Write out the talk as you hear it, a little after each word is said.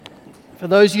For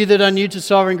those of you that are new to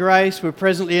Sovereign Grace, we're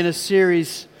presently in a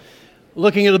series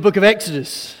looking at the book of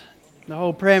Exodus. The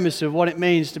whole premise of what it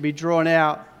means to be drawn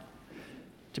out,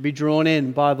 to be drawn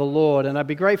in by the Lord. And I'd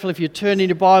be grateful if you turn in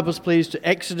your Bibles, please, to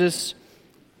Exodus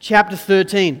chapter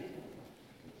 13.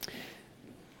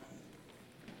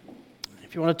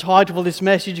 If you want to title this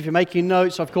message, if you're making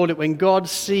notes, I've called it When God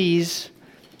Sees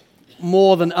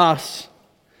More Than Us.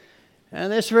 And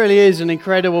this really is an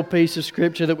incredible piece of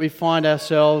scripture that we find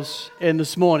ourselves in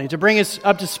this morning. To bring us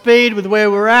up to speed with where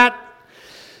we're at,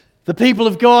 the people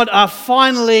of God are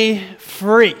finally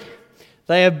free.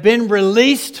 They have been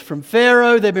released from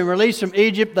Pharaoh. They've been released from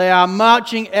Egypt. They are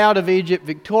marching out of Egypt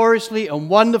victoriously and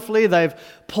wonderfully. They've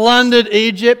plundered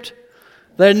Egypt.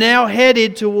 They're now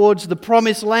headed towards the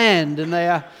promised land, and they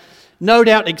are no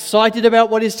doubt excited about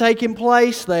what is taking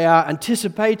place. They are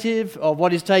anticipative of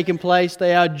what is taking place.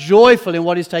 They are joyful in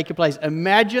what is taking place.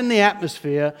 Imagine the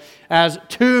atmosphere as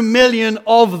 2 million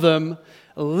of them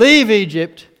leave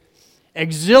Egypt,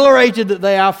 exhilarated that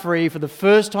they are free for the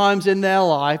first times in their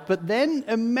life. But then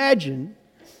imagine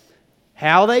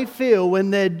how they feel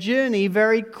when their journey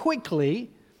very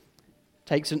quickly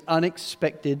takes an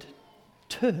unexpected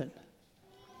turn.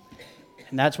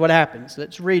 And that's what happens.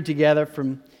 Let's read together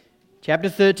from chapter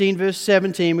 13, verse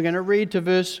 17. We're going to read to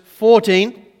verse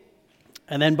 14.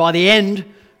 And then by the end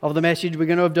of the message, we're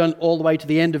going to have done all the way to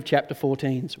the end of chapter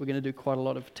 14. So we're going to do quite a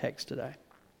lot of text today.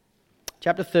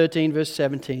 Chapter 13, verse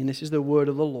 17. This is the word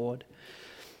of the Lord.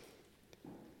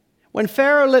 When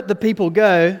Pharaoh let the people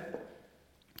go,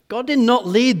 God did not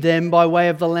lead them by way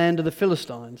of the land of the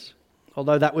Philistines,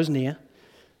 although that was near.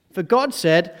 For God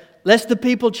said, lest the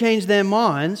people change their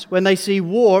minds when they see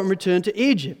war and return to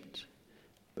Egypt.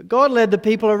 But God led the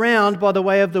people around by the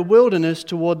way of the wilderness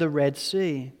toward the Red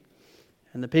Sea.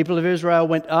 And the people of Israel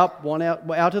went up,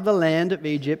 out of the land of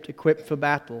Egypt, equipped for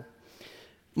battle.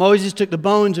 Moses took the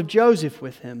bones of Joseph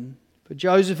with him. For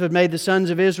Joseph had made the sons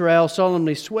of Israel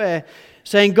solemnly swear,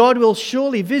 saying, God will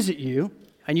surely visit you,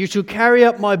 and you shall carry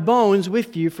up my bones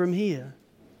with you from here.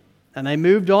 And they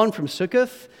moved on from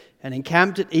Succoth and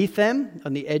encamped at Etham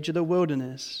on the edge of the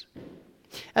wilderness.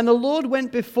 And the Lord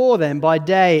went before them by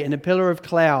day in a pillar of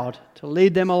cloud to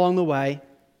lead them along the way,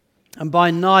 and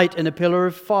by night in a pillar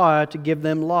of fire to give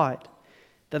them light,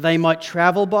 that they might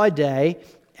travel by day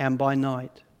and by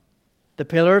night. The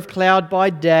pillar of cloud by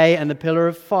day and the pillar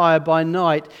of fire by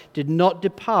night did not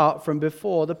depart from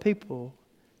before the people.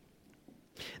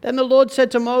 Then the Lord said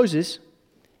to Moses,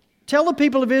 tell the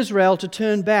people of Israel to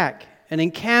turn back and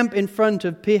encamp in front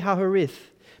of Pi-hahiroth,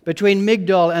 between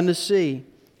Migdol and the sea,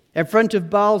 in front of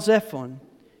Baal-zephon.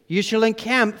 You shall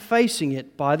encamp facing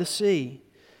it by the sea.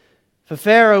 For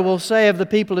Pharaoh will say of the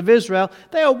people of Israel,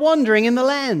 they are wandering in the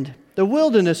land. The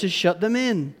wilderness has shut them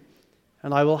in.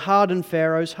 And I will harden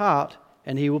Pharaoh's heart,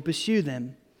 and he will pursue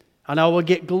them. And I will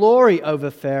get glory over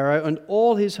Pharaoh and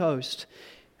all his host.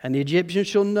 And the Egyptians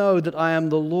shall know that I am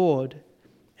the Lord.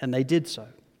 And they did so.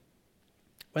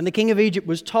 When the king of Egypt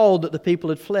was told that the people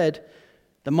had fled,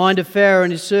 the mind of Pharaoh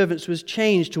and his servants was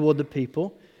changed toward the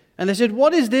people. And they said,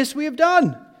 what is this we have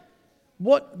done?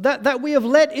 That we have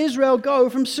let Israel go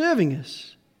from serving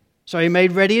us. So he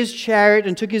made ready his chariot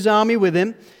and took his army with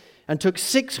him, and took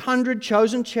 600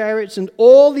 chosen chariots and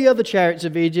all the other chariots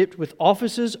of Egypt with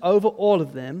officers over all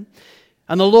of them.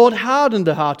 And the Lord hardened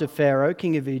the heart of Pharaoh,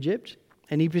 king of Egypt,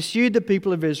 and he pursued the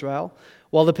people of Israel,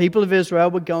 while the people of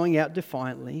Israel were going out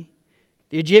defiantly.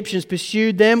 The Egyptians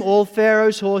pursued them, all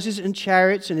Pharaoh's horses and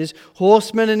chariots and his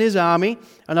horsemen and his army,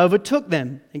 and overtook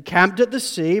them, and camped at the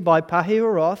sea by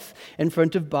Pi-hahiroth in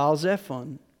front of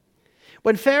Baal-zephon.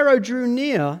 When Pharaoh drew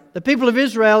near, the people of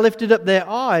Israel lifted up their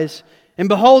eyes, and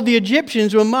behold, the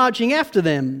Egyptians were marching after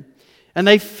them, and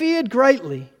they feared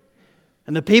greatly.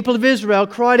 And the people of Israel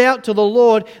cried out to the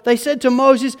Lord. They said to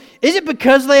Moses, is it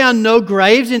because there are no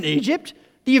graves in Egypt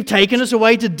that you've taken us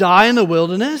away to die in the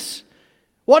wilderness?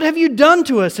 What have you done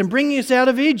to us in bringing us out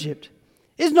of Egypt?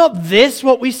 Is not this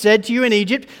what we said to you in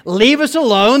Egypt? Leave us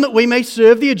alone that we may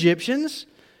serve the Egyptians?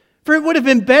 For it would have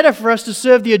been better for us to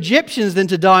serve the Egyptians than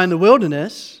to die in the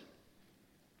wilderness.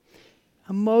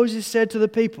 And Moses said to the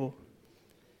people,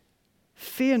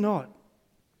 fear not,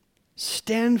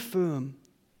 stand firm,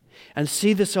 and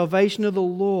see the salvation of the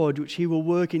Lord which he will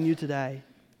work in you today.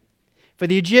 For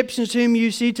the Egyptians whom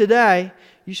you see today,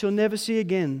 you shall never see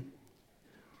again.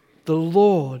 The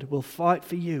Lord will fight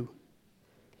for you,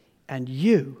 and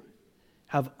you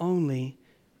have only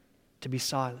to be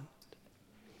silent.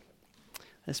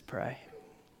 Let's pray.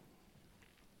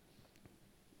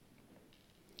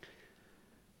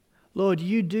 Lord,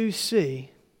 you do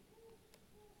see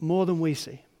more than we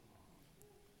see.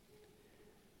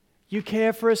 You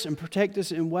care for us and protect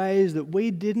us in ways that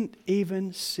we didn't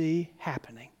even see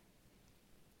happening.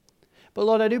 But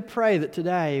Lord, I do pray that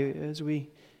today, as we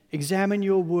examine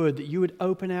your word, that you would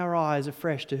open our eyes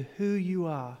afresh to who you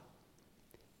are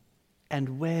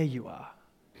and where you are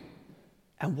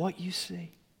and what you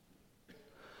see.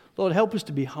 Lord, help us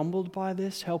to be humbled by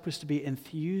this. Help us to be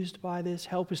enthused by this.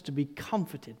 Help us to be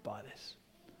comforted by this.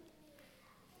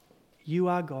 You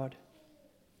are God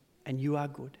and you are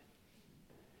good.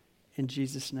 In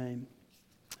Jesus' name,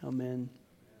 amen.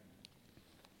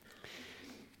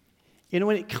 You know,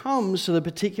 when it comes to the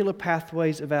particular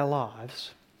pathways of our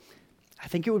lives, I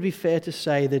think it would be fair to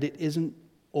say that it isn't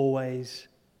always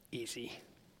easy.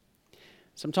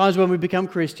 Sometimes when we become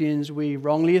Christians, we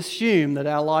wrongly assume that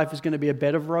our life is going to be a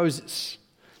bed of roses.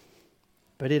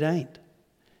 But it ain't.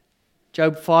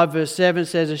 Job 5 verse 7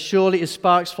 says, "As surely as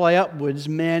sparks fly upwards,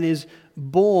 man is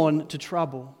born to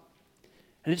trouble."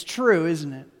 And it's true,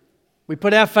 isn't it? We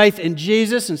put our faith in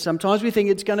Jesus, and sometimes we think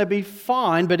it's going to be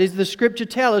fine, but as the Scripture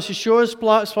tells us, as sure as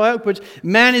sparks fly upwards,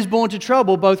 man is born to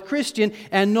trouble, both Christian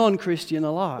and non-Christian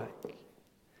alike.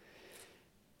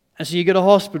 And so you go to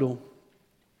hospital.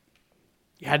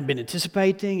 You hadn't been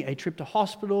anticipating a trip to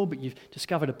hospital, but you've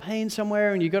discovered a pain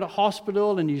somewhere, and you go to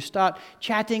hospital and you start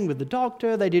chatting with the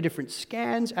doctor. They do different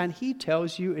scans, and he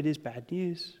tells you it is bad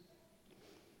news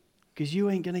because you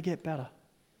ain't going to get better.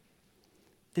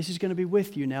 This is going to be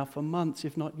with you now for months,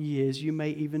 if not years. You may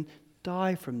even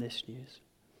die from this news.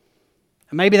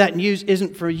 And maybe that news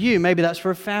isn't for you. Maybe that's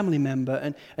for a family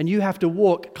member. And you have to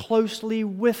walk closely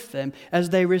with them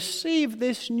as they receive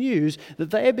this news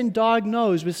that they have been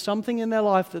diagnosed with something in their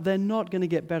life that they're not going to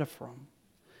get better from.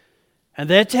 And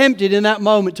they're tempted in that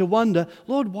moment to wonder,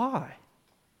 Lord, why?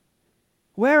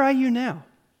 Where are you now?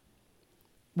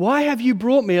 Why have you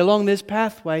brought me along this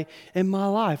pathway in my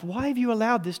life? Why have you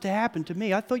allowed this to happen to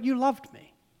me? I thought you loved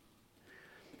me.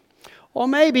 Or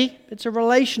maybe it's a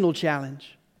relational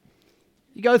challenge.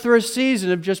 You go through a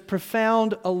season of just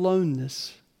profound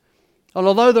aloneness. And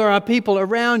although there are people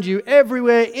around you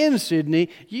everywhere in Sydney,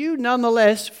 you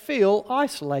nonetheless feel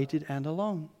isolated and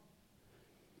alone.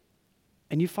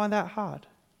 And you find that hard.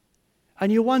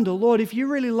 And you wonder, Lord, if you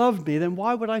really loved me, then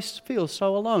why would I feel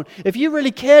so alone? If you really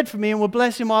cared for me and were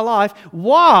blessing my life,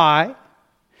 why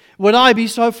would I be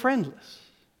so friendless?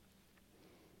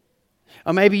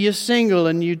 Or maybe you're single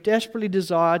and you desperately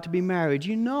desire to be married.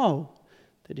 You know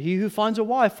that he who finds a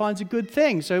wife finds a good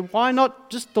thing. So why not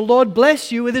just the Lord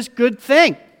bless you with this good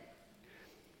thing?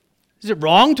 Is it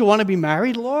wrong to want to be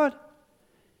married, Lord?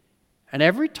 And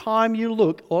every time you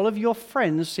look, all of your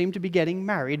friends seem to be getting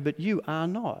married, but you are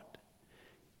not.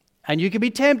 And you can be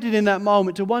tempted in that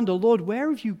moment to wonder, Lord, where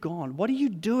have you gone? What are you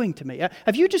doing to me?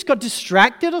 Have you just got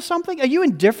distracted or something? Are you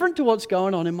indifferent to what's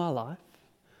going on in my life?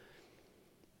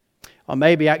 Or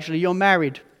maybe actually you're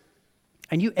married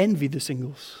and you envy the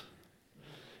singles.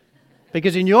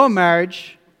 Because in your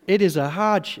marriage, it is a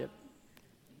hardship.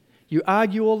 You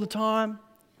argue all the time.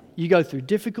 You go through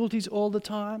difficulties all the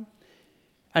time.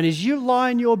 And as you lie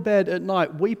in your bed at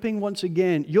night, weeping once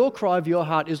again, your cry of your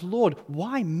heart is, Lord,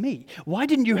 why me? Why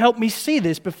didn't you help me see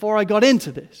this before I got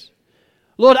into this?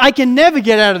 Lord, I can never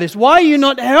get out of this. Why are you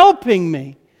not helping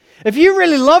me? If you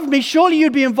really loved me, surely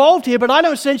you'd be involved here, but I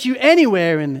don't sense you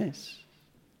anywhere in this.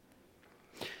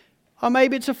 Or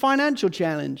maybe it's a financial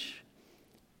challenge.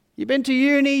 You've been to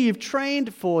uni, you've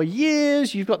trained for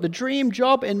years, you've got the dream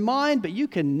job in mind, but you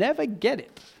can never get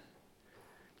it.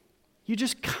 You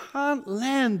just can't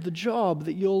land the job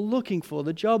that you're looking for,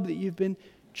 the job that you've been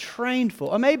trained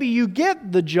for. Or maybe you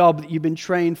get the job that you've been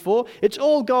trained for. It's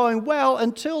all going well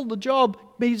until the job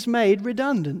is made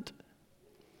redundant.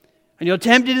 And you're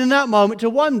tempted in that moment to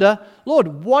wonder,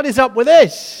 Lord, what is up with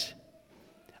this?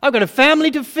 I've got a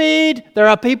family to feed. There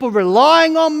are people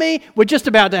relying on me. We're just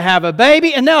about to have a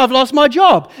baby, and now I've lost my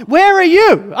job. Where are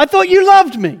you? I thought you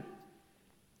loved me.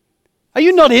 Are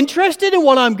you not interested in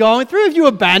what I'm going through? Have you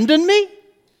abandoned me?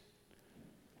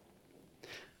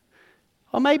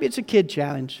 Or maybe it's a kid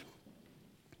challenge.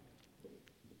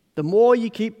 The more you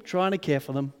keep trying to care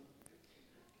for them,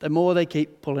 the more they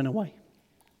keep pulling away.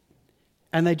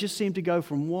 And they just seem to go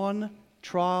from one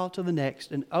trial to the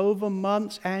next. And over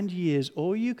months and years,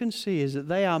 all you can see is that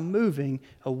they are moving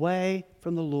away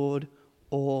from the Lord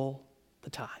all the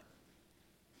time.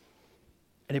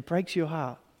 And it breaks your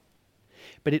heart.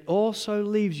 But it also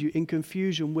leaves you in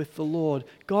confusion with the Lord.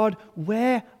 God,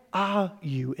 where are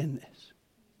you in this?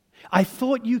 I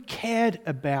thought you cared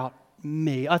about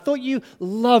me. I thought you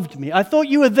loved me. I thought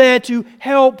you were there to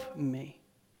help me.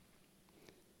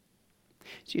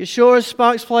 See, as sure as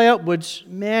sparks fly upwards,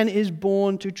 man is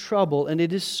born to trouble. And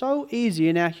it is so easy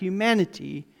in our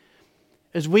humanity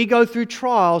as we go through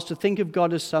trials, to think of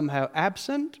God as somehow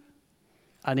absent,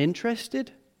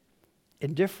 uninterested,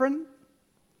 indifferent,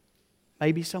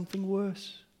 maybe something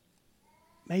worse,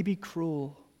 maybe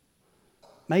cruel.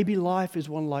 Maybe life is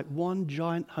one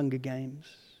giant Hunger Games,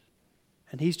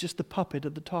 and he's just the puppet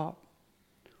at the top,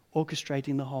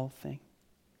 orchestrating the whole thing.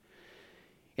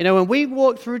 You know, when we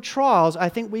walk through trials, I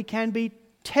think we can be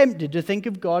tempted to think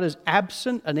of God as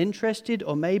absent, uninterested,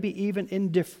 or maybe even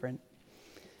indifferent.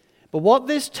 But what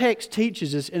this text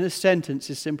teaches us in a sentence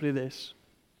is simply this: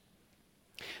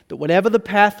 that whatever the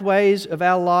pathways of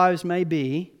our lives may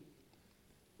be,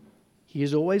 He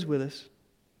is always with us,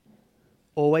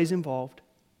 always involved,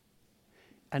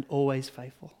 and always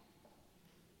faithful.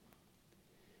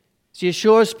 See, as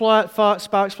sure as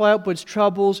sparks fly upwards,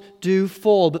 troubles do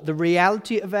fall. But the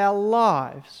reality of our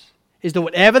lives is that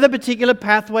whatever the particular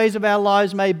pathways of our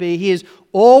lives may be, He is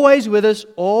always with us,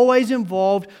 always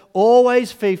involved,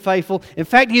 always faithful. In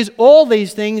fact, He is all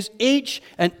these things each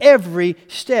and every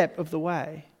step of the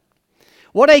way.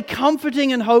 What a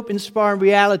comforting and hope-inspiring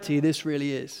reality this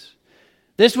really is.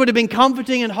 This would have been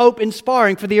comforting and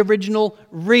hope-inspiring for the original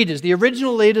readers. The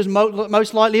original leaders,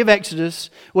 most likely of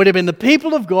Exodus, would have been the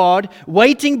people of God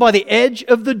waiting by the edge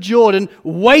of the Jordan,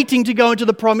 waiting to go into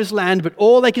the promised land, but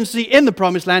all they can see in the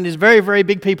promised land is very, very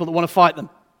big people that want to fight them.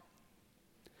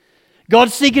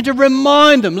 God's seeking to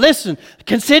remind them, listen,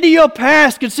 consider your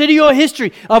past, consider your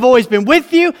history. I've always been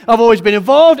with you, I've always been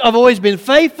involved, I've always been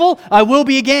faithful, I will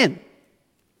be again.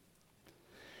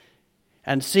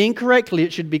 And seen correctly,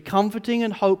 it should be comforting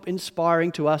and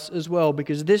hope-inspiring to us as well,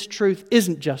 because this truth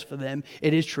isn't just for them,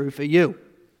 it is true for you,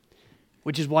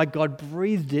 which is why God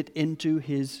breathed it into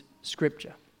His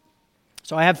Scripture.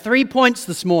 So I have 3 points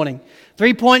this morning,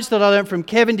 3 points that I learned from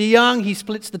Kevin DeYoung. He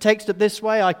splits the text up this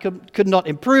way. I could not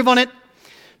improve on it.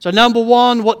 So number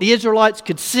 1, what the Israelites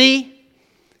could see.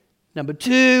 Number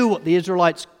 2, what the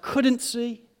Israelites couldn't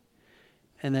see.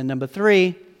 And then number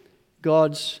 3,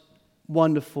 God's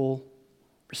wonderful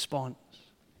response.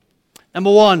 Number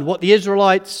 1, what the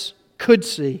Israelites could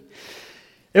see.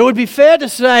 It would be fair to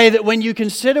say that when you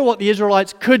consider what the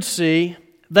Israelites could see,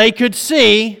 they could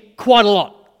see quite a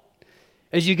lot.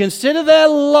 As you consider their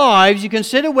lives, you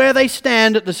consider where they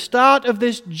stand at the start of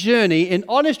this journey, in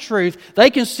honest truth, they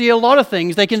can see a lot of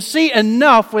things. They can see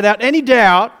enough without any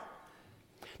doubt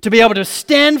to be able to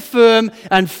stand firm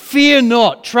and fear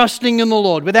not, trusting in the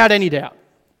Lord without any doubt.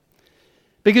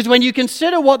 Because when you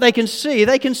consider what they can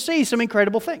see some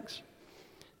incredible things.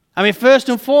 I mean, first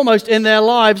and foremost in their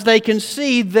lives, they can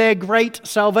see their great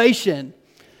salvation.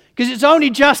 Because it's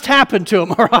only just happened to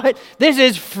them, all right? This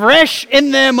is fresh in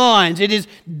their minds. It is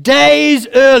days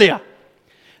earlier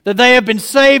that they have been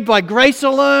saved by grace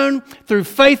alone, through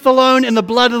faith alone, in the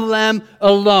blood of the Lamb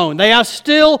alone. They are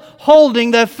still holding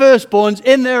their firstborns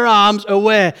in their arms,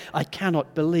 aware, I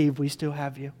cannot believe we still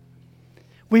have you.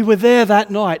 We were there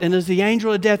that night, and as the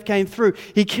angel of death came through,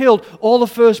 he killed all the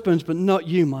firstborns, but not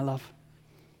you, my love.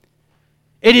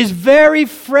 It is very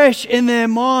fresh in their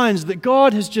minds that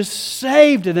God has just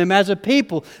saved them as a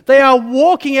people. They are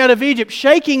walking out of Egypt,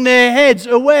 shaking their heads,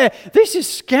 aware, this is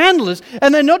scandalous.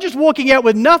 And they're not just walking out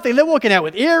with nothing, they're walking out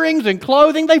with earrings and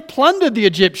clothing. They plundered the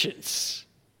Egyptians.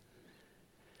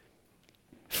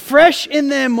 Fresh in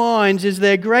their minds is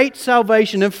their great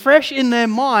salvation, and fresh in their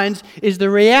minds is the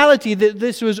reality that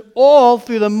this was all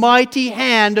through the mighty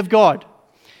hand of God.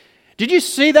 Did you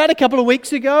see that a couple of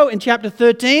weeks ago in chapter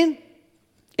 13?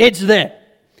 It's there.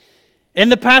 In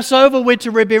the Passover, we're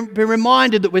to be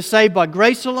reminded that we're saved by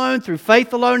grace alone, through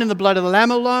faith alone, in the blood of the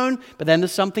Lamb alone, but then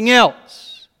there's something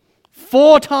else.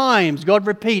 4 times God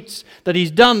repeats that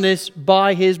He's done this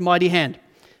by His mighty hand.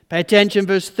 Pay attention,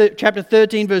 chapter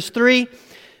 13, verse 3.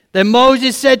 Then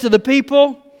Moses said to the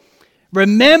people,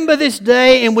 remember this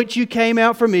day in which you came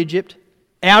out from Egypt,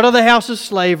 out of the house of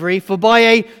slavery, for by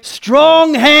a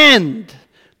strong hand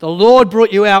the Lord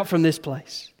brought you out from this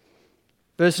place.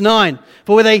 Verse 9,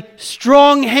 for with a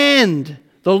strong hand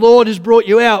the Lord has brought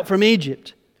you out from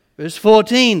Egypt. Verse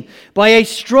 14, by a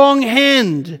strong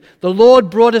hand the Lord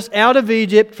brought us out of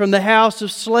Egypt from the house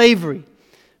of slavery.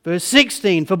 Verse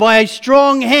 16, for by a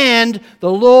strong hand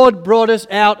the Lord brought us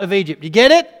out of Egypt. You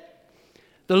get it?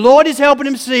 The Lord is helping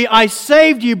him see, I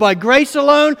saved you by grace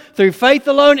alone, through faith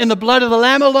alone, in the blood of the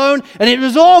Lamb alone, and it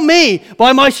was all me,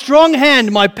 by my strong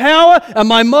hand, my power and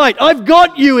my might. I've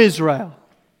got you, Israel.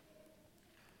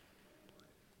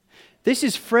 This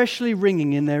is freshly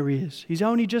ringing in their ears. He's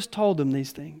only just told them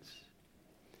these things.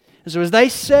 And so as they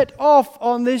set off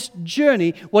on this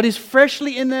journey, what is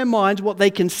freshly in their minds, what they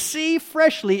can see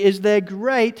freshly, is their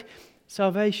great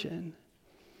salvation.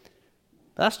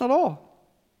 But that's not all.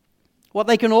 what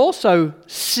they can also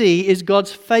see is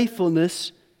God's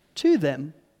faithfulness to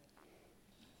them.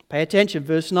 Pay attention,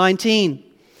 verse 19.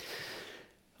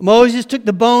 Moses took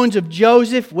the bones of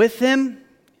Joseph with him,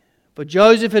 for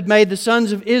Joseph had made the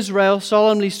sons of Israel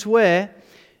solemnly swear,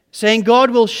 saying,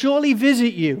 God will surely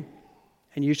visit you,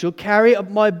 and you shall carry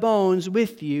up my bones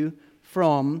with you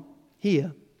from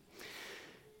here.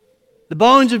 The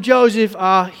bones of Joseph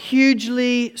are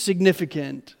hugely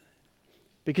significant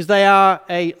because they are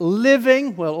a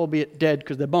living, well, albeit dead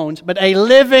because they're bones, but a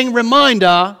living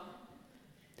reminder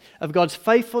of God's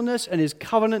faithfulness and His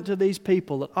covenant to these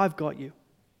people that I've got you.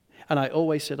 And I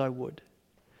always said I would.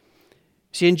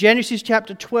 See, in Genesis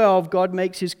chapter 12, God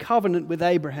makes His covenant with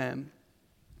Abraham.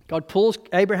 God pulls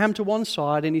Abraham to one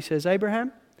side and He says,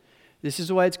 Abraham, this is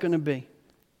the way it's going to be.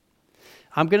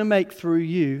 I'm going to make through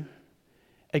you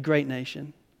a great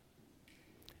nation.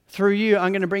 Through you,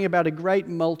 I'm going to bring about a great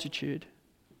multitude.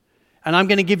 And I'm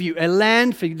going to give you a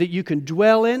land that you can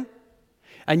dwell in.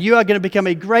 And you are going to become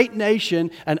a great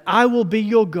nation, and I will be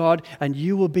your God, and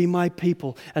you will be my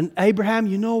people. And Abraham,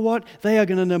 you know what? They are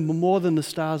going to number more than the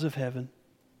stars of heaven.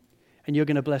 And you're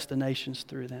going to bless the nations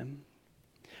through them.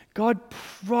 God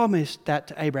promised that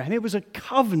to Abraham. It was a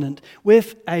covenant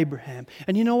with Abraham.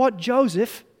 And you know what?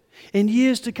 Joseph, in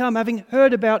years to come, having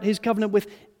heard about his covenant with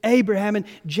Abraham and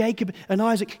Jacob and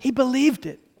Isaac, he believed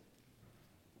it.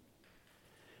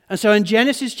 And so in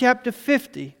Genesis chapter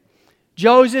 50,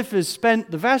 Joseph has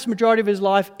spent the vast majority of his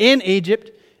life in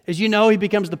Egypt. As you know, he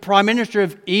becomes the prime minister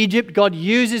of Egypt. God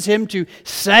uses him to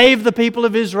save the people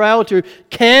of Israel, to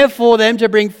care for them, to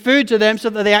bring food to them so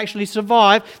that they actually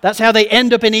survive. That's how they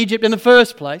end up in Egypt in the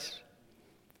first place.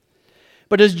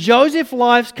 But as Joseph's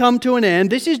lives come to an end,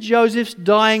 this is Joseph's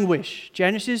dying wish.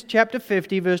 Genesis chapter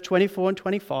 50, verse 24 and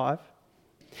 25.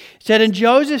 It said, and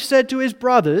Joseph said to his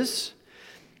brothers,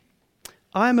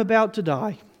 I am about to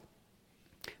die.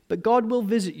 But God will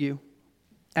visit you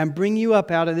and bring you up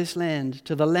out of this land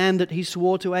to the land that He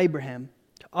swore to Abraham,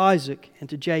 to Isaac, and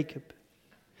to Jacob.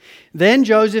 Then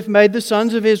Joseph made the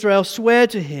sons of Israel swear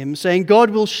to him, saying, God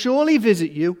will surely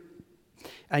visit you,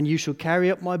 and you shall carry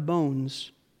up my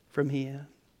bones from here.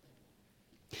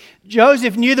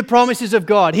 Joseph knew the promises of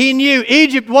God. He knew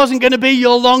Egypt wasn't going to be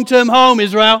your long-term home,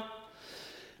 Israel,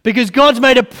 because God's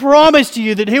made a promise to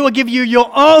you that He will give you your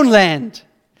own land.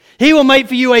 He will make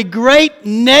for you a great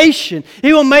nation.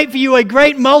 He will make for you a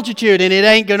great multitude, and it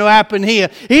ain't going to happen here.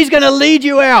 He's going to lead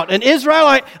you out. And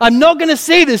Israel, I'm not going to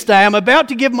see this day. I'm about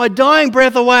to give my dying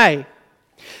breath away.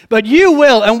 But you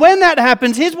will. And when that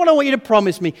happens, here's what I want you to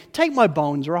promise me. Take my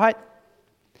bones, right?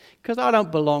 Because I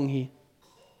don't belong here.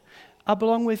 I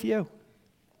belong with you.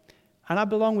 And I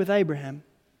belong with Abraham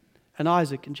and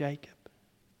Isaac and Jacob.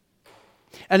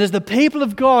 And as the people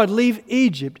of God leave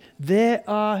Egypt, there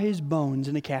are His bones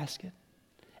in a casket.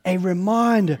 A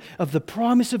reminder of the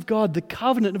promise of God, the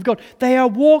covenant of God. They are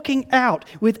walking out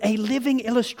with a living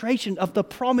illustration of the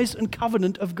promise and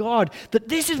covenant of God. That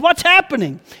this is what's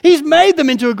happening. He's made them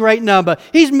into a great number.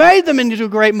 He's made them into a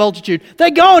great multitude.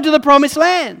 They're going to the promised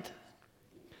land.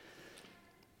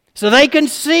 So they can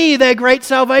see their great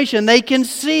salvation. They can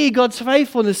see God's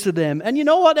faithfulness to them. And you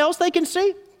know what else they can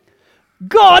see?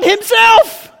 God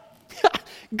Himself!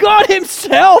 God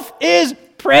Himself is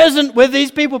present with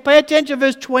these people. Pay attention,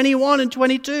 verse 21 and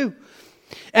 22.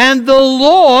 And the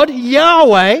Lord,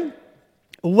 Yahweh,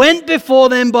 went before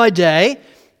them by day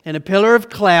in a pillar of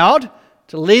cloud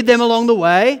to lead them along the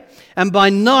way, and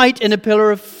by night in a pillar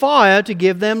of fire to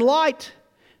give them light,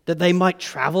 that they might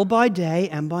travel by day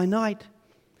and by night.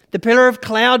 The pillar of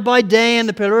cloud by day and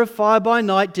the pillar of fire by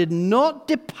night did not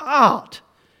depart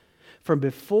from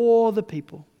before the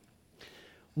people.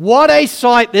 What a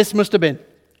sight this must have been.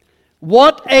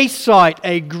 What a sight.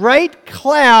 A great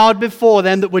cloud before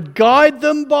them that would guide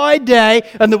them by day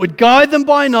and that would guide them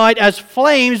by night as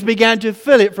flames began to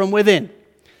fill it from within.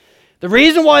 The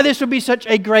reason why this would be such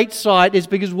a great sight is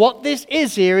because what this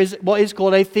is here is what is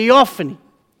called a theophany.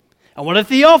 And what a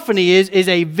theophany is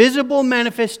a visible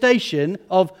manifestation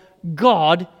of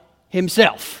God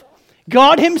Himself.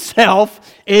 God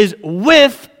Himself is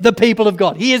with the people of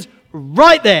God. He is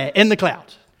right there in the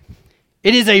cloud.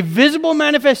 It is a visible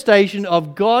manifestation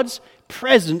of God's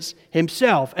presence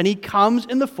Himself, and He comes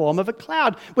in the form of a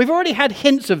cloud. We've already had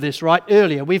hints of this right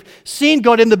earlier. We've seen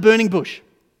God in the burning bush.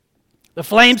 The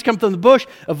flames come from the bush,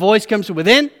 a voice comes from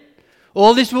within.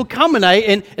 All this will culminate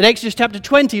in Exodus chapter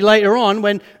 20 later on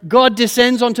when God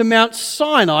descends onto Mount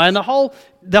Sinai, and the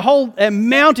whole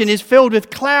mountain is filled with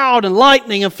cloud and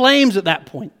lightning and flames at that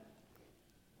point.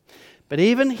 But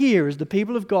even here, as the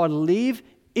people of God leave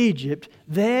Egypt,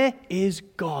 there is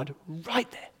God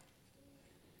right there.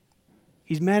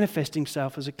 He's manifesting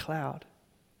himself as a cloud.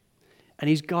 And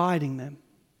he's guiding them.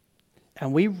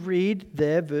 And we read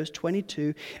there, verse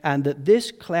 22, and that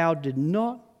this cloud did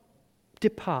not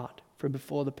depart from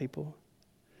before the people.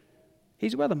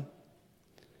 He's with them.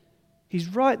 He's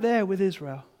right there with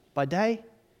Israel by day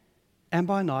and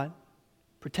by night,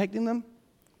 protecting them,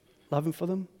 loving for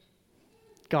them,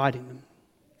 guiding them.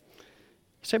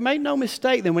 So make no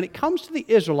mistake then, when it comes to the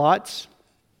Israelites,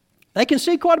 they can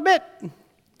see quite a bit.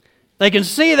 They can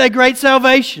see their great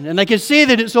salvation, and they can see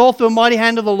that it's all through a mighty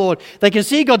hand of the Lord. They can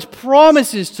see God's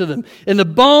promises to them in the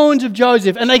bones of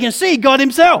Joseph, and they can see God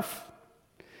himself.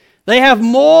 They have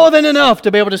more than enough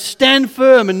to be able to stand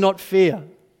firm and not fear.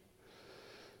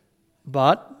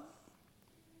 But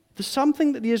there's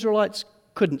something that the Israelites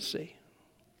couldn't see,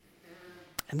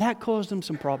 and that caused them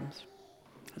some problems.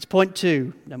 That's point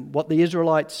 2, what the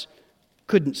Israelites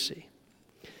couldn't see.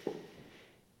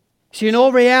 See, in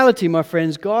all reality, my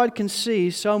friends, God can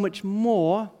see so much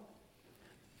more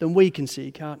than we can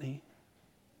see, can't he?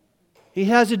 He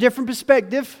has a different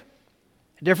perspective,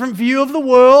 a different view of the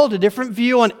world, a different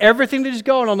view on everything that is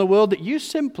going on in the world that you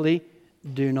simply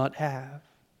do not have.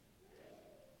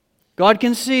 God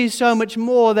can see so much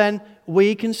more than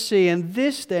we can see, and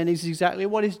this then is exactly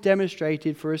what is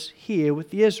demonstrated for us here with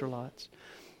the Israelites.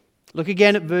 Look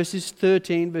again at verses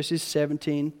 13, verses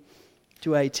 17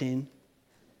 to 18.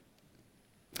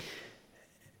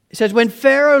 It says, when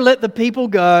Pharaoh let the people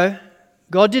go,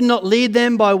 God did not lead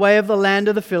them by way of the land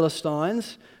of the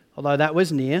Philistines, although that was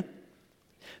near.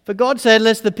 For God said,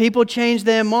 lest the people change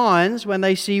their minds when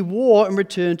they see war and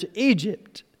return to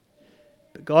Egypt.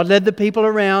 But God led the people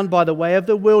around by the way of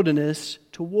the wilderness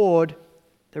toward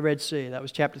the Red Sea. That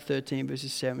was chapter 13,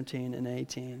 verses 17 and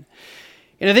 18.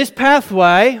 You know, this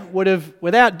pathway would have,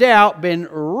 without doubt, been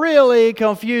really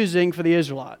confusing for the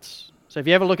Israelites. So if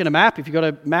you ever look at a map, if you've got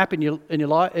a map in your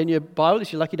Bible,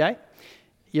 it's your lucky day.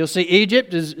 You'll see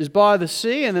Egypt is by the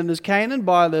sea, and then there's Canaan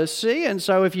by the sea. And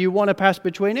so if you want to pass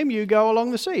between them, you go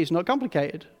along the sea. It's not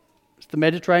complicated. It's the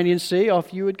Mediterranean Sea,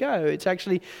 off you would go. It's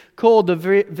actually called the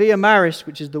Via Maris,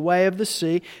 which is the way of the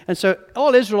sea. And so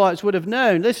all Israelites would have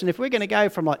known, listen, if we're going to go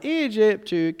from like Egypt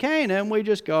to Canaan, we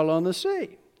just go along the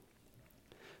sea.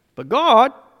 But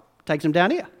God takes them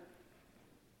down here.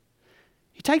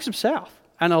 He takes them south,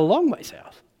 and a long way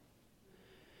south.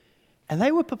 And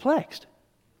they were perplexed.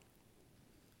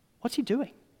 What's he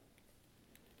doing?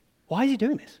 Why is he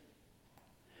doing this?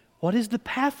 What is the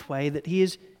pathway that he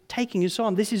is taking us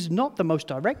on? This is not the most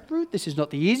direct route. This is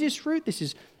not the easiest route. This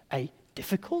is a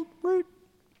difficult route.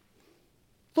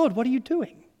 Lord, what are you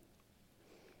doing?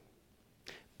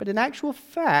 But in actual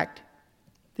fact,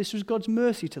 this was God's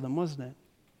mercy to them, wasn't it?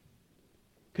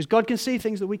 Because God can see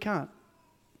things that we can't.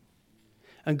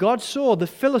 And God saw the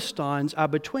Philistines are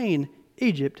between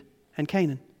Egypt and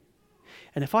Canaan.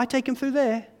 And if I take them through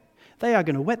there, they are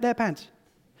going to wet their pants.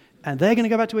 And they're going to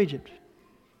go back to Egypt.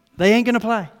 They ain't going to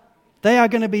play. They are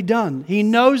going to be done. He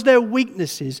knows their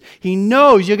weaknesses. He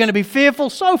knows you're going to be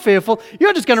fearful, so fearful,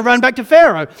 you're just going to run back to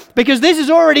Pharaoh. Because this is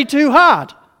already too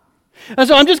hard. And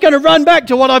so I'm just going to run back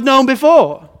to what I've known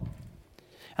before.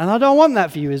 And I don't want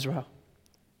that for you, Israel.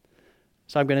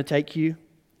 So I'm going to take you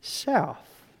south.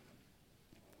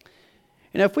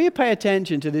 You know, if we pay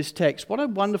attention to this text, what a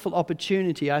wonderful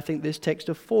opportunity I think this text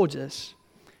affords us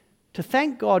to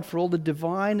thank God for all the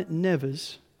divine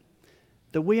nevers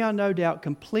that we are no doubt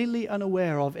completely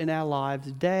unaware of in our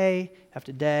lives day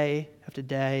after day after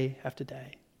day after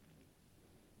day.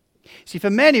 See, for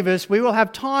many of us, we will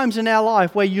have times in our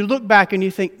life where you look back and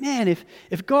you think, man,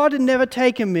 if God had never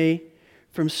taken me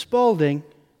from Spalding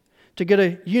to go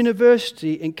to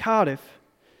university in Cardiff,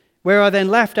 where I then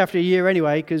left after a year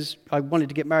anyway because I wanted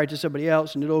to get married to somebody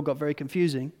else and it all got very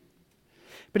confusing.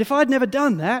 But if I'd never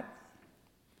done that,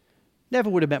 never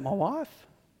would have met my wife,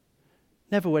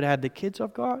 never would have had the kids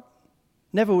I've got,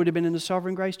 never would have been in the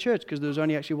Sovereign Grace Church because there was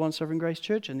only actually one Sovereign Grace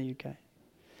Church in the UK.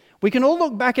 We can all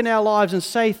look back in our lives and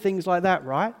say things like that,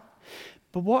 right?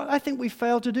 But what I think we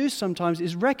fail to do sometimes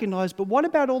is recognize, but what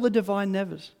about all the divine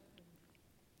nevers?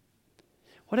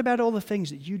 What about all the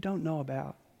things that you don't know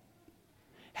about?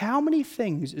 How many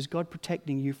things is God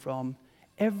protecting you from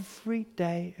every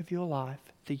day of your life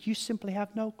that you simply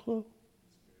have no clue?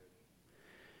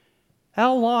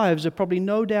 Our lives are probably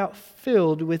no doubt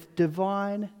filled with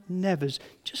divine nevers,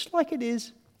 just like it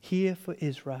is here for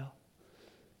Israel.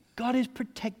 God is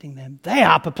protecting them. They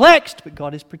are perplexed, but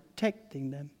God is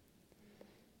protecting them.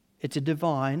 It's a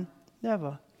divine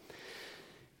never.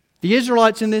 The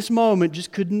Israelites in this moment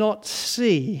just could not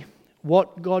see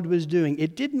what God was doing.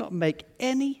 It did not make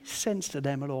any sense to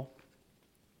them at all.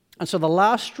 And so the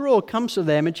last straw comes to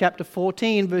them in chapter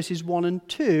 14, verses 1 and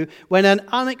 2, when an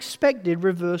unexpected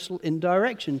reversal in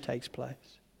direction takes place.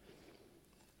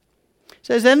 It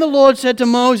says, "Then the Lord said to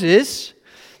Moses,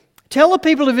 'Tell the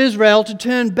people of Israel to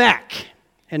turn back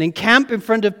and encamp in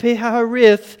front of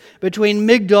Pi-hahirith between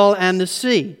Migdol and the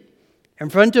sea.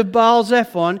 In front of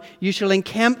Baal-zephon you shall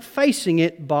encamp facing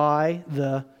it by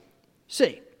the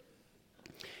sea.'"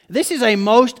 This is a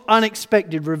most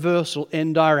unexpected reversal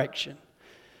in direction.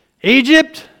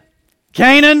 Egypt,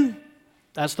 Canaan,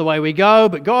 that's the way we go,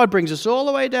 but God brings us all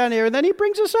the way down here, and then He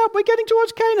brings us up. We're getting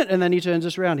towards Canaan, and then He turns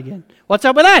us around again. What's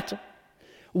up with that?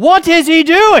 What is He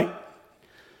doing?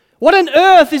 What on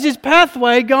earth is His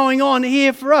pathway going on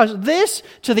here for us? This,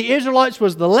 to the Israelites,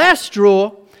 was the last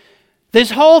straw. This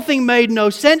whole thing made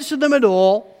no sense to them at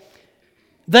all.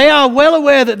 They are well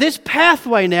aware that this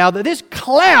pathway now, that this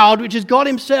cloud, which is God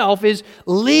Himself, is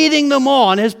leading them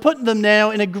on, has put them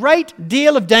now in a great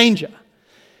deal of danger.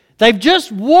 They've just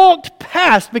walked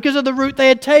past, because of the route they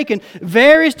had taken,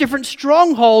 various different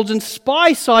strongholds and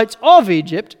spy sites of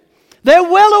Egypt. They're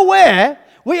well aware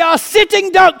we are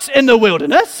sitting ducks in the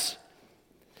wilderness.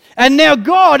 And now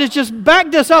God has just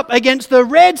backed us up against the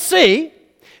Red Sea.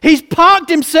 He's parked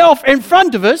Himself in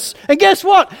front of us. And guess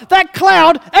what? That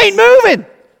cloud ain't moving.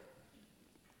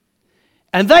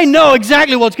 And they know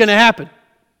exactly what's going to happen.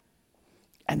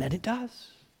 And then it does.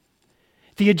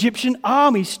 The Egyptian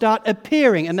armies start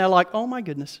appearing, and they're like, oh my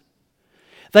goodness.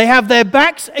 They have their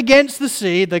backs against the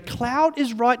sea. The cloud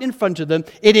is right in front of them.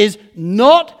 It is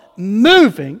not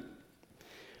moving.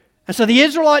 And so the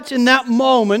Israelites in that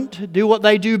moment do what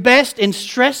they do best in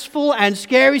stressful and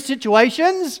scary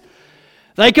situations.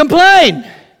 They complain.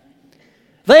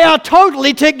 They are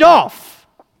totally ticked off.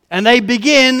 And they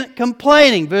begin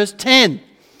complaining. Verse 10.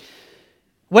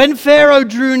 "When Pharaoh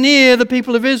drew near, the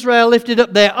people of Israel lifted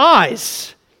up their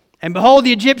eyes. And behold,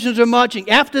 the Egyptians were marching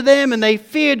after them, and they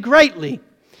feared greatly.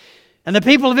 And the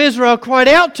people of Israel cried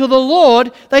out to the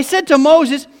Lord. They said to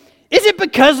Moses, 'Is it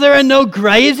because there are no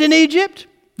graves in Egypt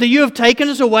that you have taken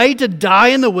us away to die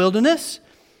in the wilderness?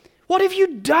 What have you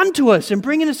done to us in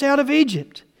bringing us out of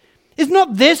Egypt? Is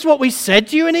not this what we said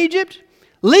to you in Egypt?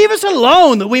 Leave us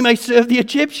alone that we may serve the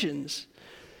Egyptians.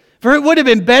 For it would have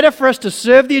been better for us to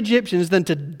serve the Egyptians than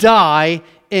to die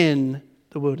in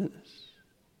the wilderness.'"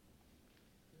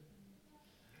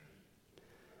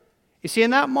 You see, in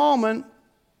that moment,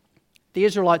 the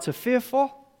Israelites are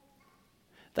fearful,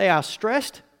 they are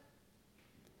stressed,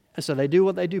 and so they do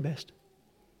what they do best.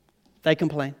 They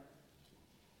complain.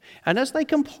 And as they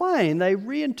complain, they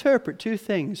reinterpret two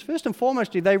things. First and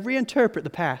foremost, they reinterpret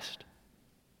the past.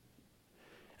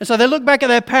 And so they look back at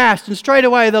their past, and straight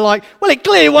away they're like, well, it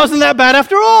clearly wasn't that bad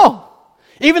after all.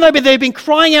 Even though they've been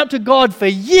crying out to God for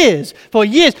years,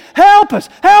 help us,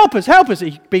 help us, help us.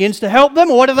 He begins to help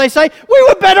them, or what do they say? We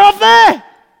were better off there.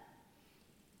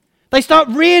 They start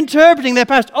reinterpreting their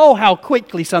past. Oh, how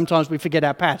quickly sometimes we forget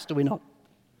our past, do we not?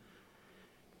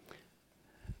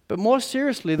 But more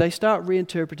seriously, they start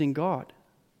reinterpreting God.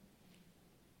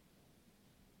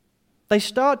 They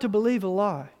start to believe a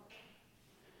lie.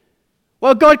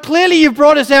 Well, God, clearly you've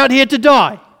brought us out here to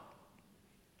die.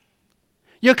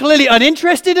 You're clearly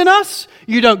uninterested in us.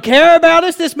 You don't care about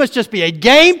us. This must just be a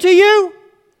game to you.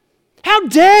 How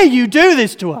dare you do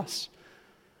this to us?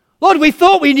 Lord, we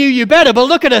thought we knew you better, but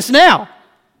look at us now.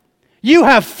 You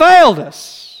have failed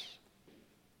us.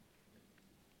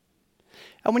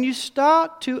 And when you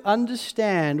start to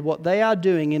understand what they are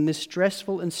doing in this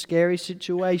stressful and scary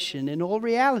situation, in all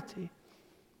reality,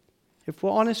 if we're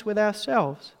honest with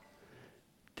ourselves,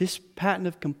 this pattern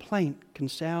of complaint can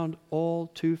sound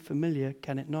all too familiar,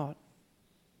 can it not?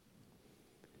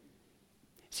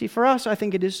 See, for us, I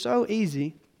think it is so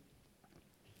easy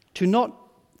to not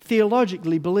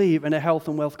theologically believe in a health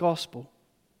and wealth gospel,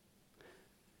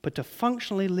 but to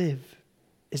functionally live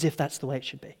as if that's the way it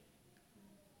should be.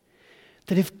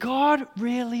 That if God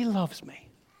really loves me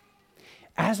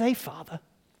as a father,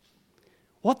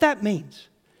 what that means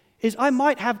is I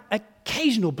might have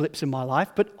occasional blips in my life,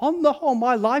 but on the whole,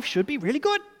 my life should be really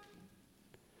good.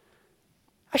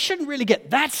 I shouldn't really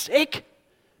get that sick,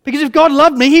 because if God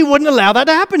loved me, He wouldn't allow that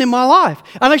to happen in my life.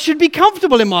 And I should be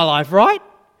comfortable in my life, right?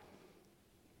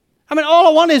 I mean, all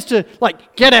I want is to,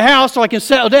 get a house so I can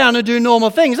settle down and do normal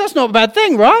things. That's not a bad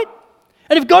thing, right?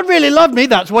 And if God really loved me,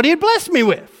 that's what He'd bless me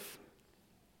with.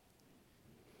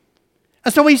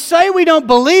 And so we say we don't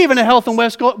believe in a health and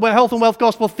wealth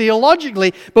gospel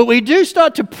theologically, but we do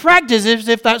start to practice as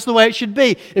if that's the way it should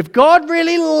be. If God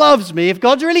really loves me, if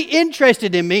God's really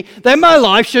interested in me, then my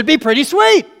life should be pretty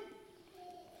sweet.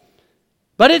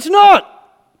 But it's not.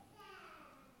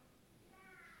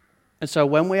 And so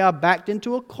when we are backed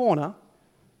into a corner,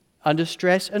 under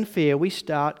stress and fear, we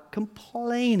start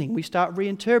complaining. We start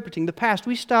reinterpreting the past.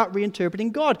 We start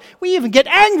reinterpreting God. We even get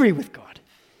angry with God.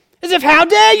 As if, how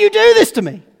dare you do this to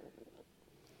me?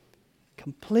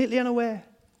 Completely unaware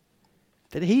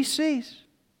that He sees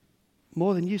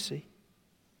more than you see.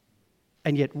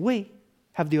 And yet we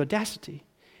have the audacity,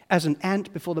 as an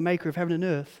ant before the maker of heaven and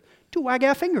earth, to wag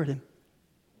our finger at Him.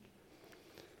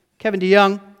 Kevin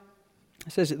DeYoung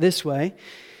says it this way.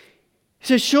 He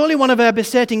says, surely one of our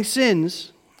besetting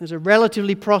sins as a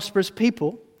relatively prosperous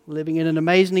people living in an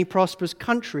amazingly prosperous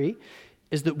country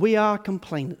is that we are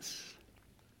complainers,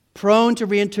 prone to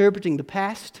reinterpreting the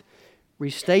past,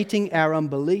 restating our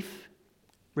unbelief,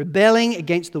 rebelling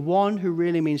against the one who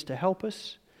really means to help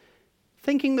us,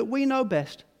 thinking that we know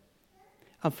best,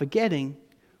 and forgetting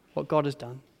what God has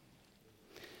done.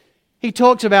 He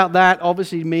talks about that,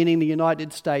 obviously meaning the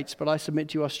United States, but I submit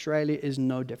to you Australia is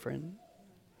no different.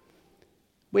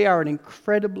 We are an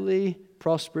incredibly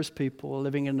prosperous people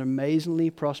living in an amazingly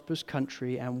prosperous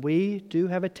country, and we do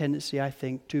have a tendency, I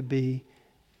think, to be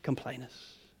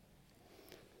complainers.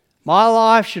 My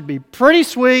life should be pretty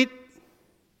sweet,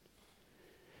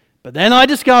 but then I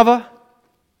discover,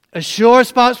 as sure as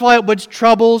sparks fly upwards,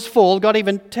 troubles fall. God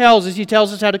even tells us, He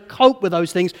tells us how to cope with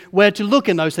those things, where to look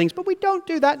in those things, but we don't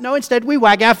do that. No, instead we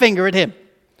wag our finger at Him.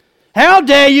 How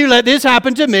dare you let this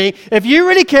happen to me? If you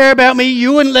really care about me,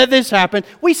 you wouldn't let this happen.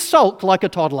 We sulk like a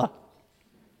toddler.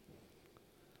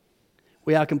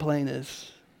 We are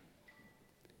complainers.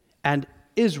 And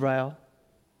Israel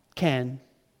can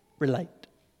relate.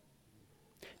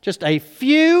 Just a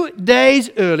few days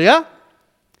earlier,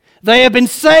 they have been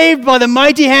saved by the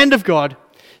mighty hand of God.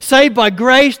 Saved by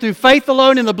grace through faith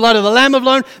alone in the blood of the Lamb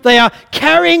alone. They are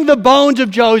carrying the bones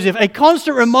of Joseph, a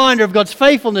constant reminder of God's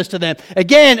faithfulness to them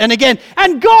again and again.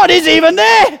 And God is even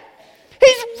there.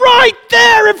 He's right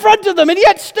there in front of them. And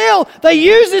yet still, they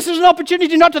use this as an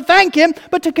opportunity not to thank Him,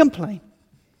 but to complain.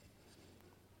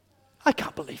 I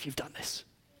can't believe you've done this.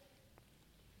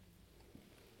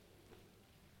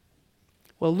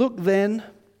 Well, look then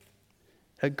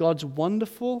at God's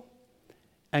wonderful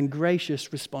and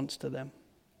gracious response to them.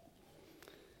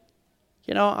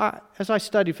 You know, as I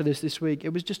studied for this week,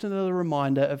 it was just another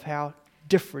reminder of how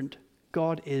different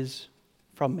God is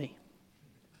from me.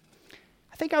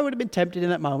 I think I would have been tempted in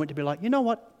that moment to be like, you know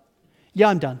what? Yeah,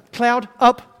 I'm done. Cloud,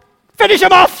 up. Finish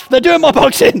them off. They're doing my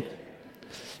boxing.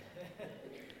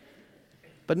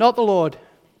 But not the Lord.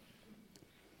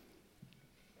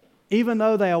 Even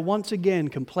though they are once again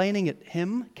complaining at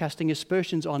Him, casting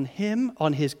aspersions on Him,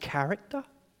 on His character,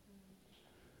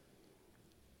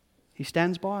 He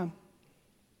stands by them.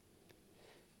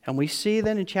 And we see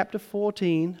then in chapter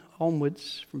 14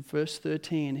 onwards, from verse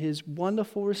 13, His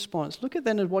wonderful response. Look at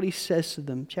then at what He says to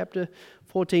them. Chapter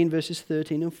 14, verses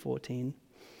 13 and 14. It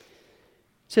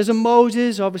says, and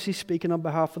Moses, obviously speaking on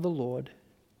behalf of the Lord,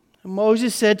 and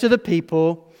Moses said to the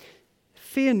people,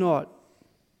 fear not,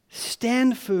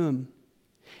 stand firm,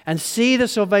 and see the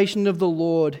salvation of the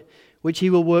Lord, which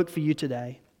He will work for you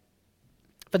today.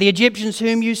 For the Egyptians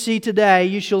whom you see today,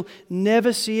 you shall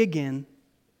never see again.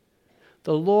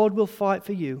 The Lord will fight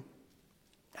for you,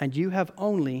 and you have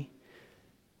only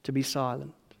to be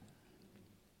silent.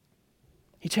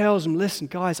 He tells them, listen,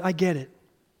 guys, I get it.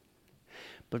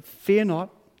 But fear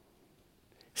not,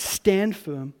 stand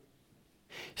firm,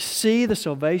 see the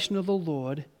salvation of the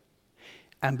Lord,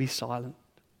 and be silent.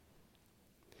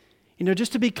 You know,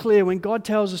 just to be clear, when God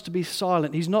tells us to be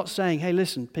silent, He's not saying, hey,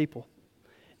 listen, people,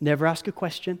 never ask a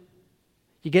question.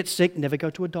 You get sick, never go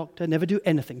to a doctor, never do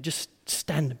anything. Just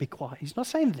stand and be quiet. He's not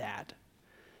saying that.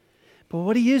 But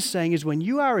what He is saying is when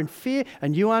you are in fear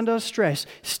and you are under stress,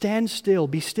 stand still,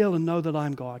 be still, and know that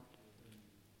I'm God.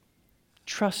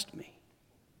 Trust me.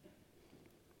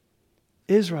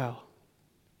 Israel,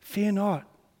 fear not.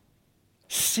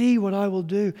 See what I will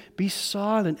do. Be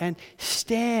silent and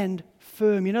stand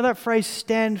firm. You know that phrase,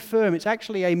 stand firm? It's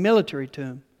actually a military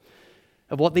term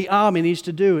of what the army needs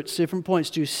to do at different points,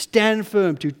 to stand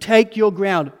firm, to take your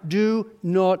ground. Do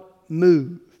not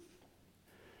move.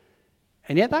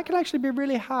 And yet that can actually be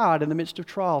really hard in the midst of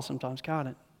trials sometimes, can't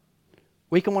it?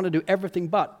 We can want to do everything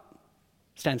but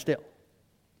stand still.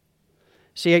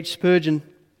 C.H. Spurgeon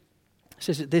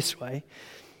says it this way.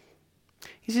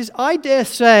 He says, I dare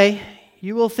say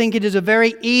you will think it is a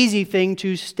very easy thing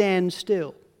to stand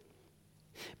still.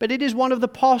 But it is one of the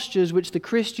postures which the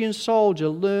Christian soldier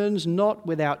learns not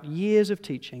without years of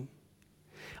teaching.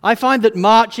 I find that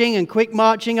marching and quick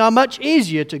marching are much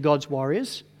easier to God's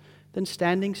warriors than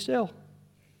standing still.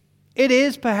 It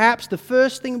is perhaps the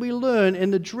first thing we learn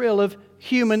in the drill of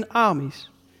human armies.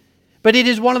 but it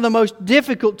is one of the most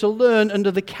difficult to learn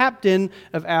under the captain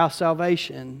of our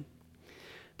salvation.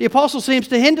 The apostle seems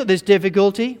to hint at this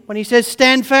difficulty when he says,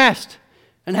 "Stand fast,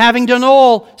 and having done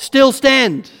all, still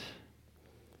stand."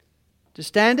 To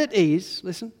stand at ease,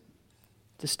 listen,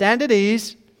 to stand at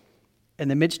ease in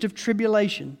the midst of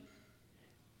tribulation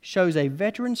shows a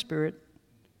veteran spirit,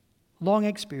 long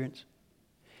experience,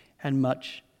 and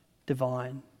much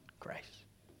divine grace.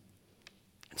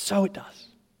 And so it does.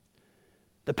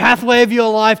 The pathway of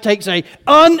your life takes an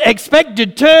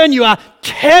unexpected turn. You are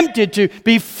tempted to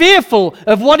be fearful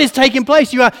of what is taking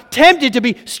place. You are tempted to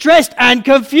be stressed and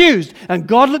confused. And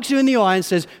God looks you in the eye and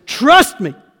says, "Trust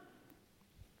me.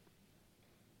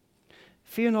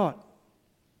 Fear not.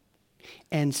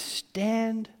 And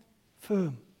stand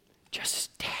firm." Just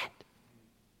stand.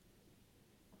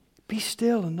 Be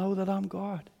still and know that I'm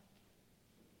God.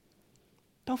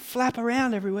 Don't flap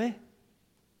around everywhere.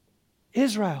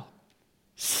 Israel,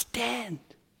 stand.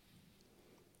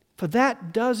 For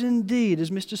that does indeed,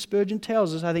 as Mr. Spurgeon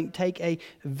tells us, I think, take a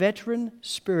veteran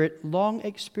spirit, long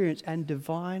experience, and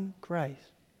divine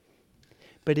grace.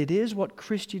 But it is what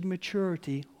Christian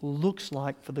maturity looks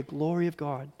like for the glory of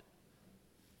God.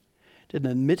 In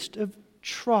the midst of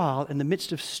trial, in the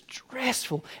midst of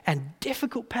stressful and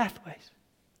difficult pathways,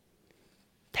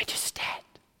 they just stand.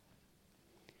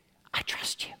 I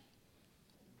trust you.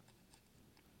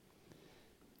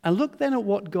 And look then at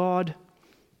what God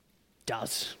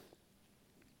does.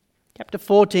 Chapter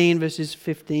 14, verses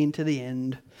 15 to the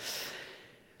end.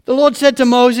 The Lord said to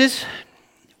Moses,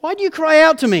 "Why do you cry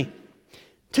out to me?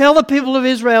 Tell the people of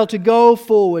Israel to go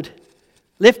forward.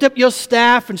 Lift up your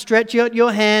staff and stretch out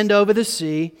your hand over the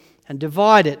sea and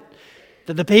divide it,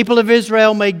 that the people of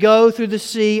Israel may go through the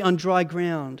sea on dry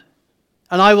ground.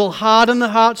 And I will harden the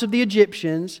hearts of the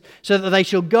Egyptians so that they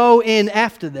shall go in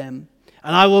after them.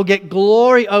 And I will get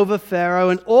glory over Pharaoh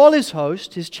and all his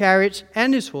host, his chariots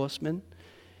and his horsemen.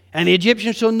 And the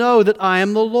Egyptians shall know that I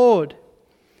am the Lord.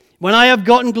 When I have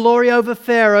gotten glory over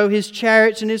Pharaoh, his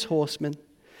chariots and his horsemen."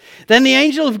 Then the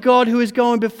angel of God who is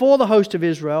going before the host of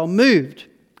Israel moved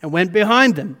and went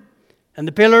behind them. And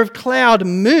the pillar of cloud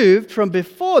moved from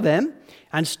before them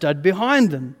and stood behind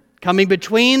them, coming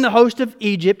between the host of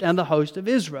Egypt and the host of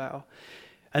Israel.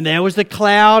 And there was the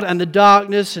cloud and the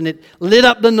darkness, and it lit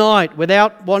up the night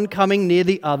without one coming near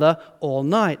the other all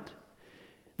night.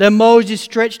 Then Moses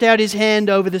stretched out his hand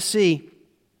over the sea,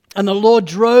 and the Lord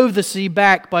drove the sea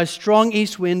back by a strong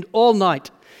east wind all night,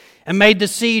 and made the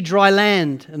sea dry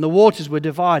land, and the waters were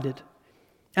divided.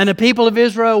 And the people of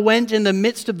Israel went in the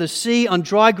midst of the sea on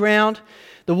dry ground,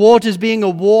 the waters being a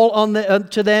wall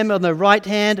to them on their right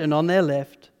hand and on their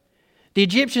left. The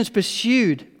Egyptians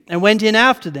pursued and went in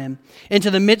after them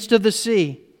into the midst of the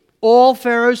sea, all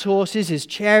Pharaoh's horses, his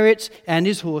chariots, and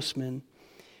his horsemen.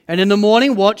 And in the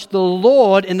morning watch, the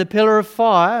Lord in the pillar of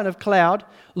fire and of cloud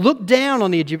looked down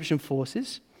on the Egyptian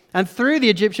forces and threw the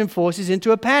Egyptian forces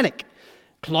into a panic,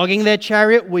 clogging their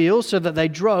chariot wheels so that they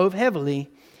drove heavily.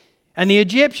 And the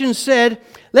Egyptians said,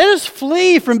 "Let us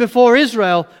flee from before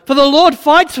Israel, for the Lord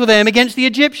fights for them against the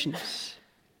Egyptians."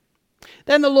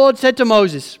 Then the Lord said to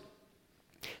Moses,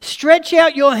 "Stretch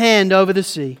out your hand over the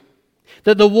sea,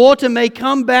 that the water may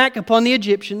come back upon the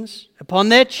Egyptians, upon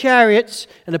their chariots,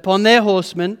 and upon their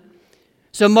horsemen."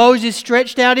 So Moses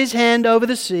stretched out his hand over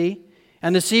the sea,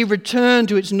 and the sea returned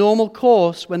to its normal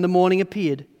course when the morning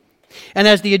appeared. And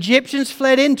as the Egyptians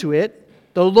fled into it,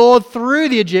 the Lord threw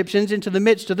the Egyptians into the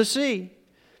midst of the sea.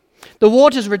 The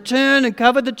waters returned and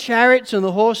covered the chariots and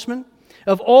the horsemen.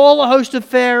 Of all the host of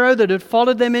Pharaoh that had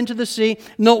followed them into the sea,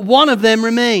 not one of them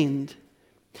remained.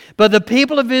 But the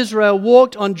people of Israel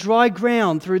walked on dry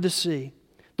ground through the sea,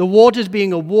 the waters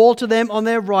being a wall to them on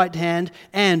their right hand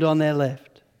and on their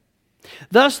left.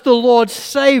 Thus the Lord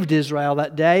saved Israel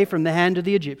that day from the hand of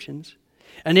the Egyptians.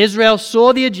 And Israel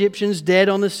saw the Egyptians dead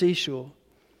on the seashore.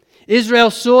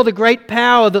 Israel saw the great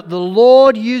power that the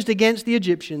Lord used against the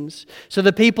Egyptians. So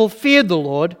the people feared the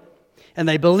Lord, and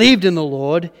they believed in the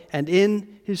Lord and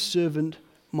in his servant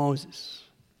Moses.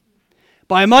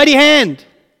 By a mighty hand,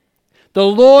 the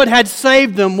Lord had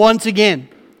saved them once again.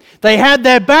 They had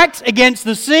their backs against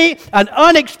the sea, an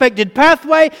unexpected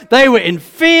pathway. They were in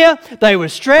fear. They were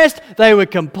stressed. They were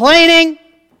complaining.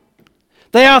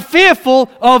 They are fearful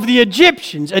of the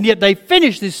Egyptians, and yet they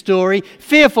finish this story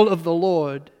fearful of the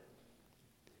Lord,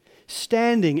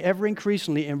 standing ever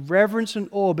increasingly in reverence and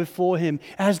awe before him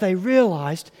as they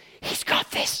realized he's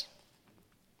got this.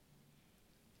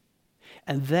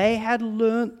 And they had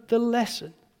learnt the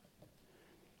lesson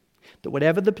that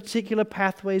whatever the particular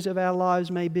pathways of our lives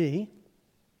may be,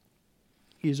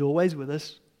 he is always with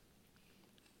us,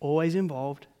 always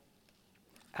involved,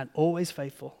 and always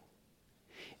faithful.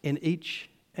 in each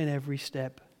and every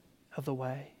step of the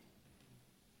way.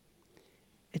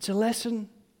 It's a lesson,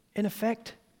 in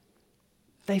effect,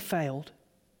 they failed.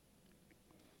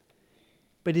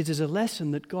 But it is a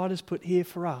lesson that God has put here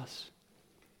for us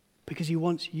because He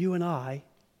wants you and I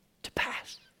to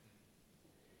pass.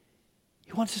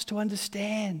 He wants us to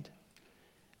understand.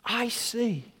 I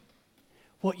see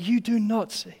what you do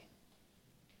not see.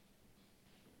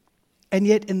 And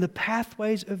yet in the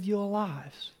pathways of your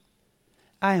lives,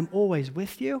 I am always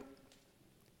with you,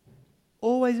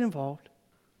 always involved,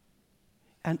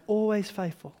 and always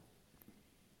faithful.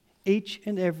 Each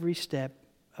and every step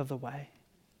of the way.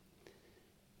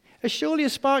 As surely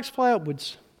as sparks fly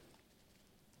upwards,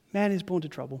 man is born to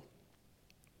trouble.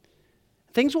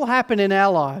 Things will happen in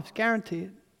our lives,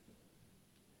 guaranteed.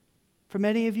 For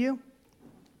many of you,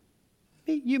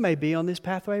 you may be on this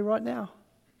pathway right now.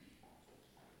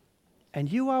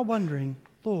 And you are wondering,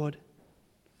 Lord,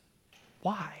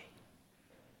 why?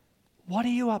 What are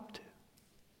you up to?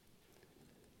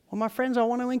 Well, my friends, I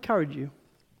want to encourage you.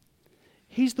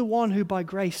 He's the one who by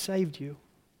grace saved you.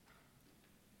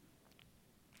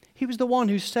 He was the one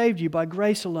who saved you by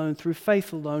grace alone, through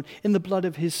faith alone, in the blood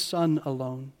of His Son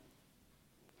alone.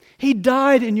 He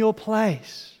died in your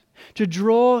place to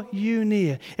draw you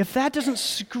near. If that doesn't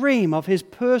scream of His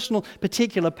personal,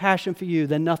 particular passion for you,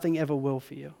 then nothing ever will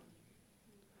for you.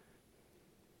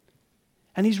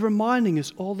 And He's reminding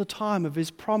us all the time of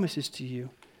His promises to you.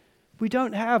 We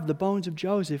don't have the bones of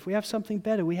Joseph. We have something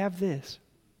better. We have this.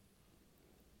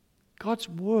 God's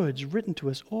words written to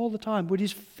us all the time, which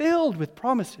is filled with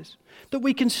promises that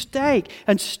we can stake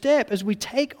and step as we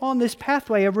take on this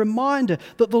pathway, a reminder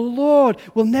that the Lord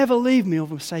will never leave me or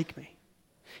forsake me.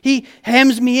 He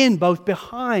hems me in both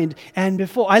behind and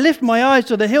before. I lift my eyes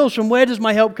to the hills. From where does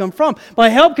my help come from? My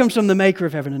help comes from the Maker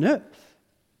of heaven and earth.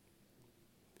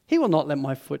 He will not let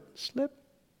my foot slip.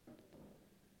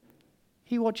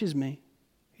 He watches me.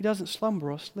 He doesn't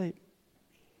slumber or sleep.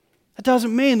 That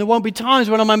doesn't mean there won't be times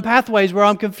when I'm on pathways where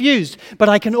I'm confused, but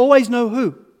I can always know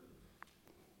who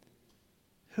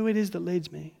it is that leads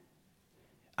me.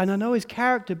 And I know His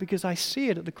character because I see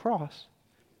it at the cross.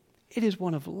 It is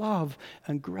one of love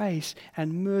and grace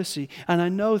and mercy. And I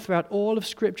know throughout all of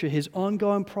Scripture His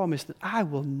ongoing promise that I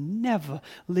will never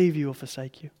leave you or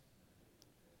forsake you.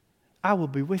 I will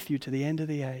be with you to the end of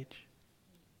the age.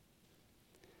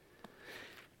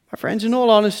 My friends, in all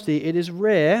honesty, it is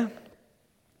rare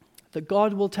that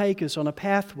God will take us on a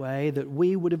pathway that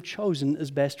we would have chosen as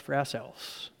best for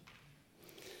ourselves.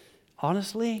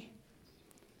 Honestly,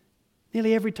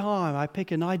 nearly every time I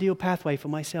pick an ideal pathway for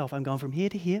myself, I'm going from here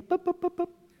to here. Boop, boop, boop, boop.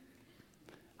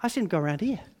 I shouldn't go around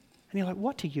here. And you're like,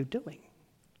 what are you doing?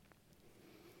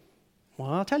 Well,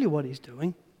 I'll tell you what He's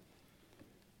doing.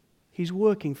 He's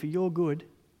working for your good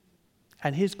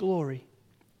and His glory,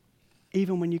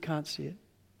 even when you can't see it.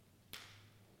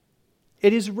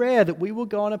 It is rare that we will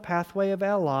go on a pathway of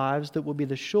our lives that will be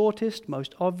the shortest,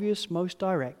 most obvious, most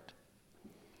direct.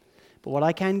 But what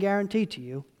I can guarantee to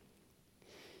you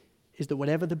is that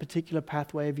whatever the particular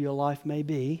pathway of your life may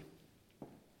be,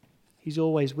 He's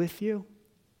always with you,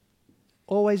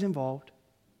 always involved,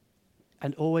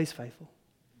 and always faithful.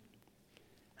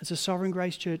 As a Sovereign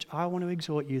Grace Church, I want to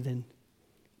exhort you then,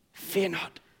 fear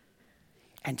not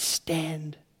and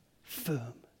stand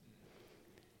firm.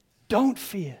 Don't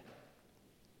fear.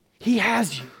 He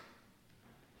has you.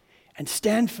 And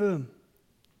stand firm.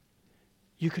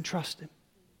 You can trust Him.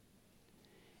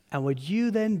 And would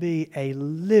you then be a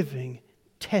living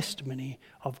testimony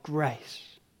of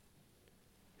grace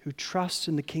who trusts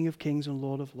in the King of Kings and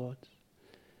Lord of Lords?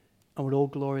 And would all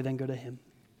glory then go to Him?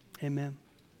 Amen.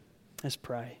 Let's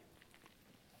pray.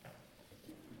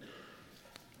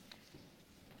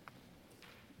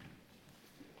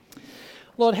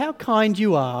 Lord, how kind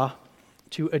you are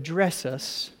to address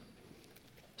us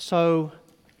so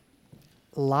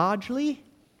largely,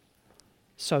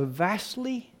 so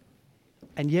vastly,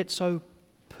 and yet so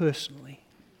personally.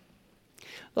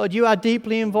 Lord, you are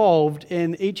deeply involved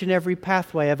in each and every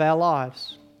pathway of our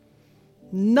lives.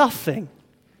 Nothing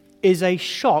is a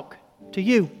shock to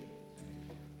you.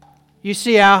 You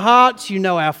see our hearts, you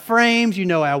know our frames, you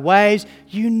know our ways,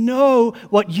 you know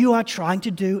what you are trying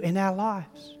to do in our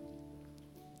lives.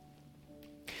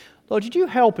 Lord, would you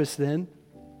help us then,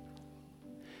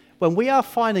 when we are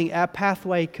finding our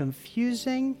pathway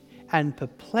confusing and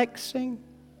perplexing,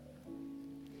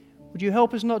 would you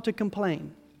help us not to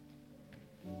complain?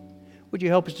 Would you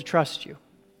help us to trust you?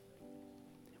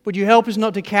 Would you help us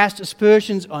not to cast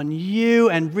aspersions on you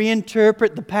and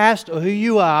reinterpret the past or who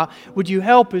you are? Would you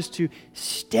help us to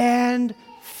stand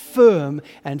firm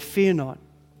and fear not?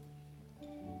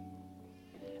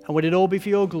 And And would it all be for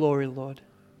your glory, Lord?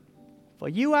 For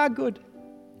you are good.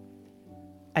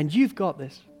 And you've got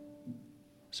this.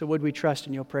 So would we trust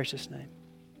in your precious name?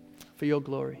 For your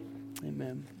glory.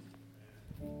 Amen.